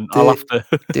it went. I'll have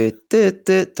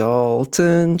to...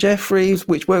 Dalton Jeffries,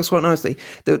 which works quite nicely.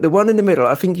 The one in the middle,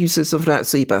 I think you said something about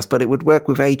Seabass, but it would work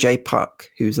with AJ Puck,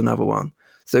 who's another one.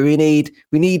 So we need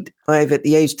either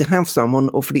the A's to have someone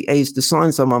or for the A's to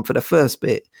sign someone for the first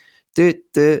bit.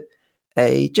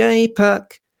 AJ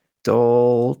Puck,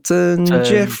 Dalton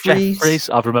Jeffries.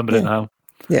 I've remembered it now.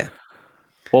 Yeah.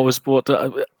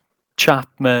 What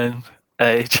Chapman...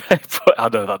 I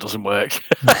know that doesn't work.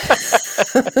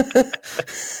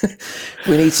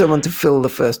 We need someone to fill the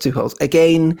first 2 holes.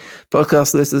 Again,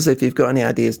 podcast listeners, if you've got any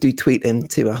ideas, do tweet them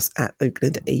to us at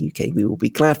Oakland AUK. We will be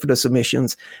glad for the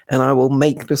submissions, and I will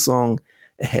make the song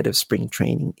ahead of spring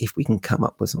training if we can come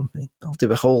up with something. I'll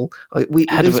do a whole...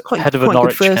 There's quite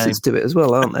good verses to it as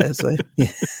well, aren't there? So,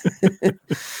 yeah.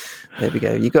 There we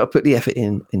go. You've got to put the effort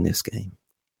in this game.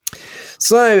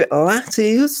 So that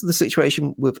is the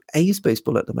situation with A's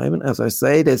baseball at the moment. As I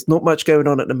say, there's not much going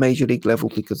on at the major league level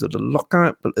because of the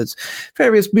lockout, but there's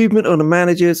various movement on the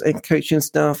managers and coaching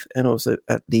staff, and also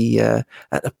at the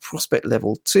prospect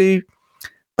level too.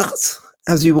 But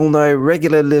as you all know,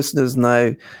 regular listeners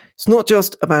know, it's not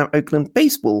just about Oakland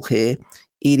baseball here.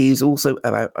 It is also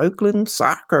about Oakland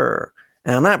soccer.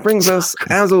 And that brings us,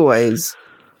 as always,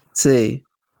 to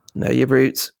Know Your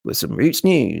Roots with some Roots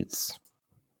news.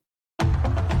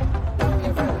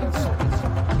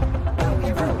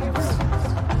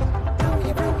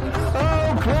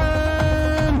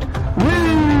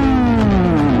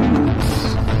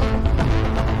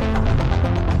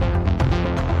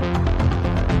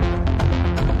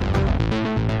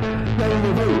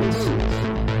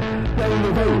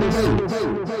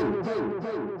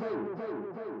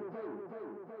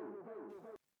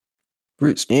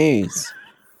 Roots news.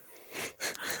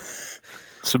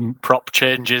 Some prop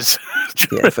changes.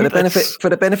 Yeah, for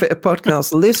the benefit of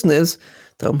podcast listeners,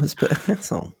 Dom has put a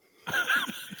hat on.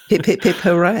 Hip hip hip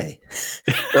hooray!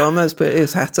 Dom has put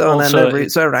his hat on, also, and the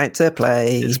Roots are right to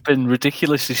play. It's been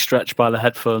ridiculously stretched by the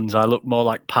headphones. I look more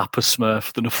like Papa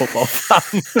Smurf than a football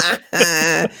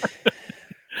fan.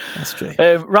 That's true.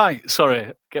 Right,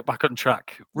 sorry, get back on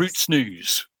track. Roots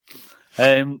news.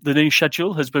 The new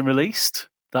schedule has been released.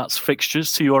 That's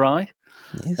fixtures to your eye,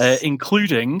 yes.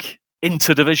 Including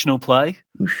interdivisional play.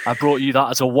 I brought you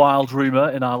that as a wild rumour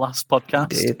in our last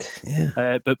podcast. You did,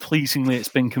 yeah. But pleasingly, it's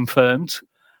been confirmed.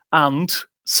 And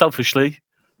selfishly,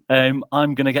 I'm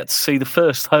going to get to see the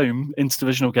first home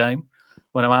interdivisional game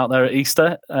when I'm out there at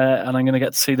Easter, and I'm going to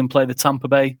get to see them play the Tampa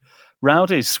Bay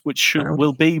Rowdies, which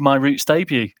will be my Roots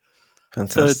debut.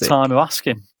 Fantastic. Third time of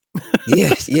asking.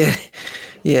 Yeah.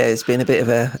 It's been a bit of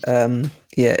a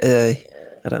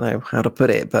I don't know how to put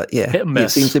it, but yeah,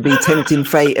 it seems to be tempting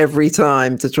fate every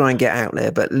time to try and get out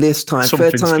there. But this time,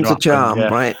 third time's a charm,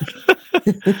 right?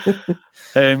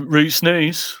 Roots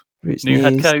news. New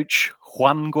head coach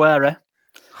Juan Guerra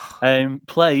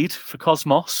played for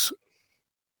Cosmos.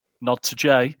 Nod to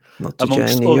Jay,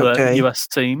 amongst other US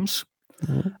teams,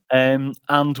 and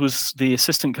was the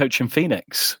assistant coach in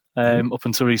Phoenix up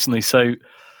until recently. So,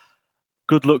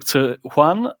 good luck to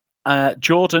Juan.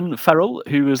 Jordan Ferrell,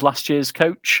 who was last year's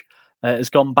coach, has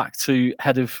gone back to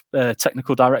head of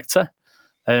technical director.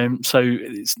 So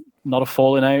it's not a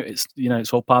falling out.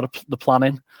 It's all part of the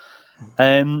planning.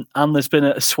 And there's been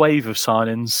a swathe of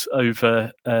signings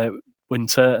over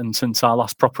winter and since our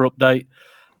last proper update,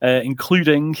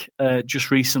 including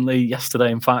just recently,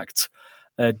 yesterday, in fact,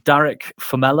 Derek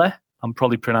Famele. I'm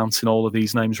probably pronouncing all of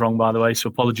these names wrong, by the way, so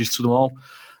apologies to them all.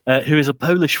 Who is a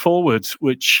Polish forward,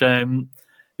 which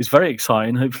is very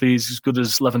exciting. Hopefully he's as good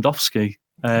as Lewandowski.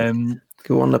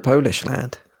 Go on, the Polish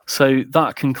lad. So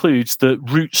that concludes the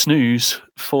Roots news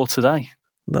for today.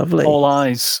 Lovely. All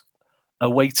eyes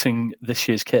awaiting this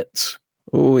year's kits.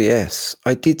 Oh, yes.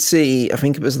 I did see, I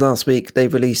think it was last week, they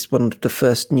released one of the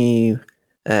first new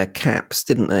caps,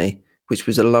 didn't they? Which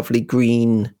was a lovely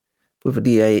green with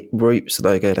the Roots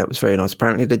logo. That was very nice.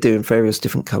 Apparently they're doing various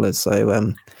different colours. So,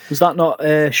 was that not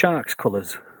Sharks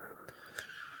colours?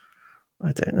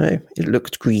 I don't know. It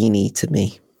looked greeny to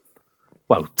me.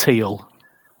 Well, teal.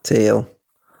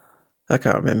 I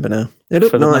can't remember now. It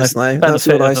looked nice though. That's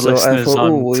what I saw. I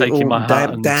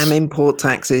thought, damn import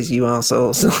taxes, you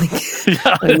arseholes.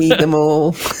 I need them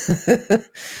all.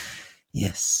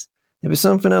 Yes. There was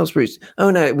something else, Bruce. Oh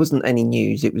no, it wasn't any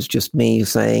news. It was just me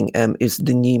saying, is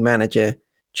the new manager,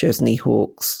 Chesney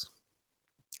Hawkes,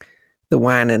 the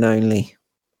one and only.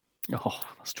 Oh,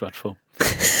 that's dreadful.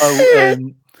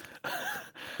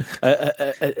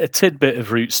 A tidbit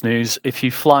of Roots news. If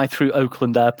you fly through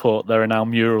Oakland Airport, there are now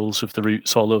murals of the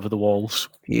Roots all over the walls.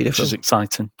 Beautiful. Which is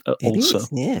exciting also. Is,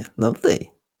 yeah,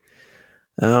 lovely.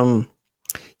 I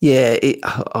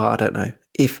don't know.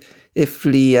 If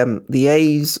the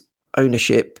A's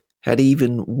ownership had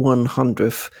even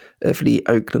 1/100th of the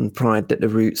Oakland pride that the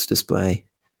Roots display,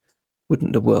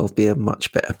 wouldn't the world be a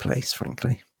much better place,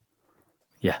 frankly?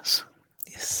 Yes.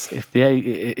 If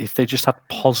they just had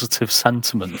positive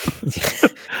sentiment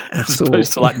as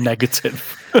opposed to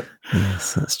negative.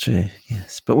 Yes, that's true.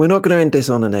 Yes, but we're not going to end this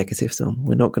on a negative, Tom.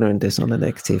 We're not going to end this on a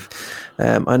negative.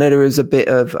 I know there is a bit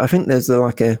of. I think there's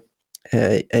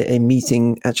a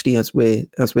meeting actually as we're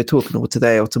talking, or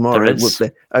today or tomorrow, with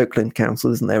the Oakland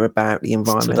Council, isn't there, about the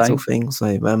environmental thing?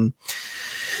 So,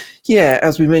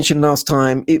 as we mentioned last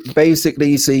time, it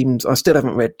basically seems. I still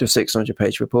haven't read the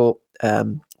 600-page report.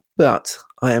 But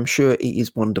I am sure it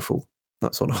is wonderful.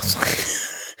 That's what I'll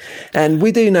say. And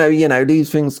we do know,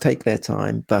 these things take their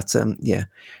time. But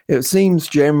it seems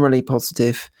generally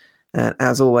positive. And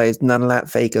as always, none of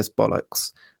that Vegas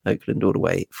bollocks. Oakland all the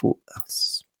way for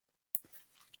us.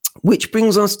 Which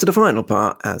brings us to the final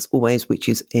part, as always, which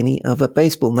is any other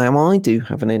baseball. Now, I do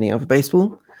have an any other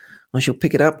baseball. I shall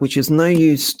pick it up, which is no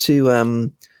use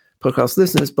to podcast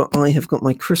listeners, but I have got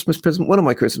my Christmas present, one of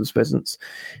my Christmas presents,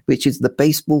 which is the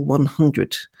Baseball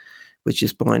 100, which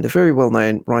is by the very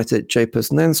well-known writer Joe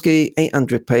Posnanski,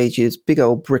 800 pages, big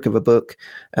old brick of a book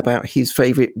about his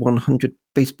favourite 100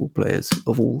 baseball players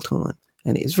of all time.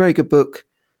 And it is a very good book,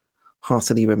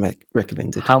 heartily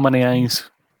recommended. How many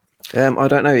A's? I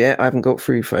don't know yet. I haven't got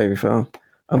through very far.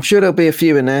 I'm sure there'll be a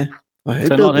few in there. I hope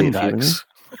there'll be a few in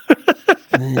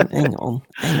there. Hang on.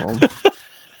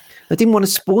 I didn't want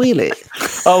to spoil it.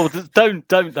 Oh, don't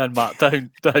then, Matt. Don't.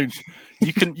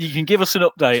 You can give us an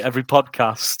update every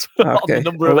podcast on the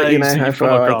number of A's you come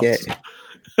across. I get.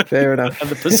 Fair enough. And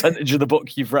the percentage of the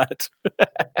book you've read.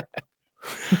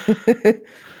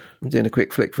 I'm doing a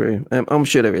quick flick through. I'm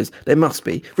sure there is. There must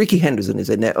be. Ricky Henderson is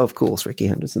in there. Of course, Ricky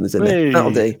Henderson is in there.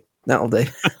 That'll do.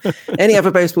 Any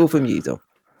other baseball from you, Dom?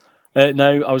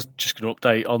 No, I was just going to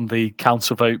update on the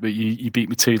council vote, but you beat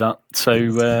me to that.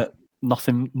 So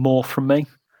nothing more from me.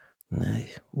 No.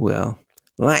 Well,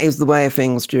 that is the way of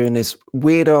things during this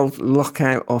weird old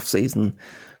lockout off-season.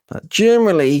 But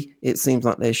generally, it seems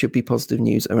like there should be positive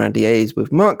news around the A's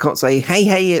with Mark Kotsay.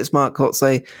 Hey, it's Mark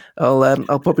Kotsay.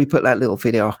 I'll probably put that little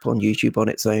video up on YouTube on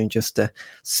its own just to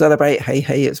celebrate.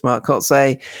 Hey, it's Mark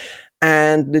Kotsay.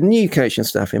 And the new coaching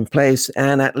staff in place.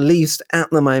 And at least at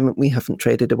the moment, we haven't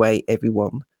traded away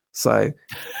everyone. So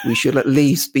we should at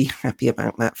least be happy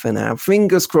about that for now.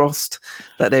 Fingers crossed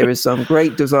that there is some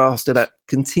great disaster that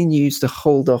continues to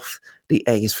hold off the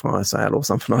A's fire sale or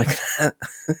something like that.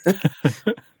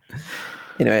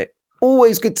 Anyway,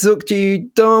 always good to talk to you,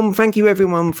 Dom. Thank you,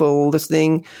 everyone, for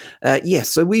listening. Yes,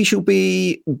 so we shall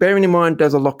be, bearing in mind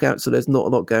there's a lockout, so there's not a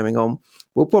lot going on.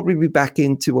 We'll probably be back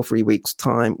in 2 or 3 weeks'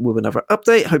 time with another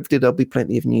update. Hopefully there'll be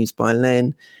plenty of news by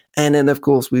then. And then, of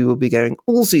course, we will be going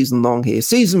all season long here.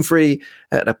 Season 3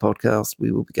 at the podcast.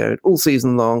 We will be going all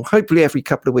season long, hopefully every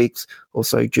couple of weeks or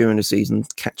so during the season,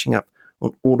 catching up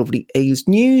on all of the A's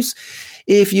news.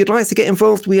 If you'd like to get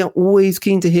involved, we are always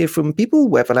keen to hear from people,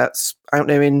 whether that's out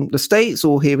there in the States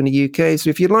or here in the UK. So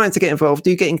if you'd like to get involved,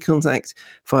 do get in contact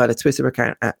via the Twitter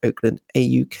account at Oakland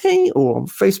AUK or on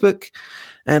Facebook.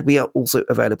 And we are also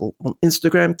available on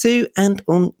Instagram too and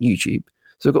on YouTube.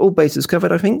 So we've got all bases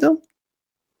covered, I think, Dom?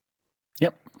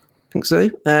 Yep. I think so.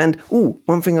 And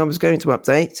one thing I was going to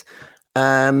update.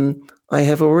 I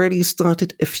have already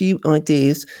started a few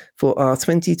ideas for our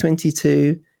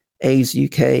 2022 A's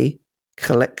UK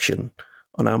collection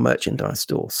on our merchandise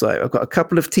store. So I've got a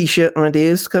couple of t-shirt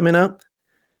ideas coming up,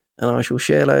 and I shall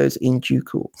share those in due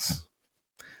course.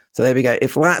 So there we go.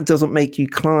 If that doesn't make you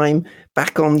climb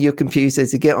back on your computer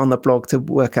to get on the blog to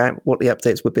work out what the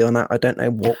updates would be on that, I don't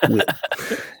know what will.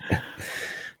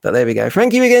 But there we go.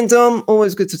 Thank you again, Tom.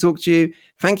 Always good to talk to you.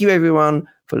 Thank you, everyone,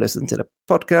 for listening to the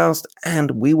podcast. And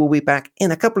we will be back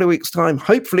in a couple of weeks' time,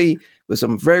 hopefully with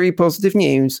some very positive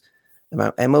news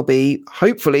about MLB,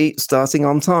 hopefully starting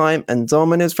on time, and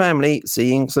Dom and his family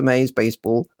seeing some A's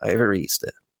baseball over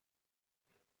Easter.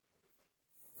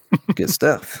 Good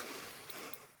stuff.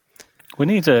 We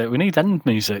need end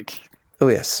music. Oh,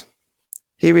 yes.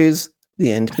 Here is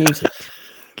the end music.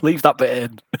 Leave that bit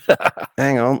in.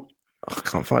 Hang on. I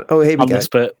can't find it. Oh, here we go. This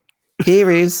bit.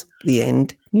 Here is the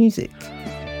end music.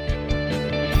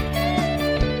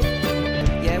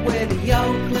 Yeah, we're the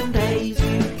Oakland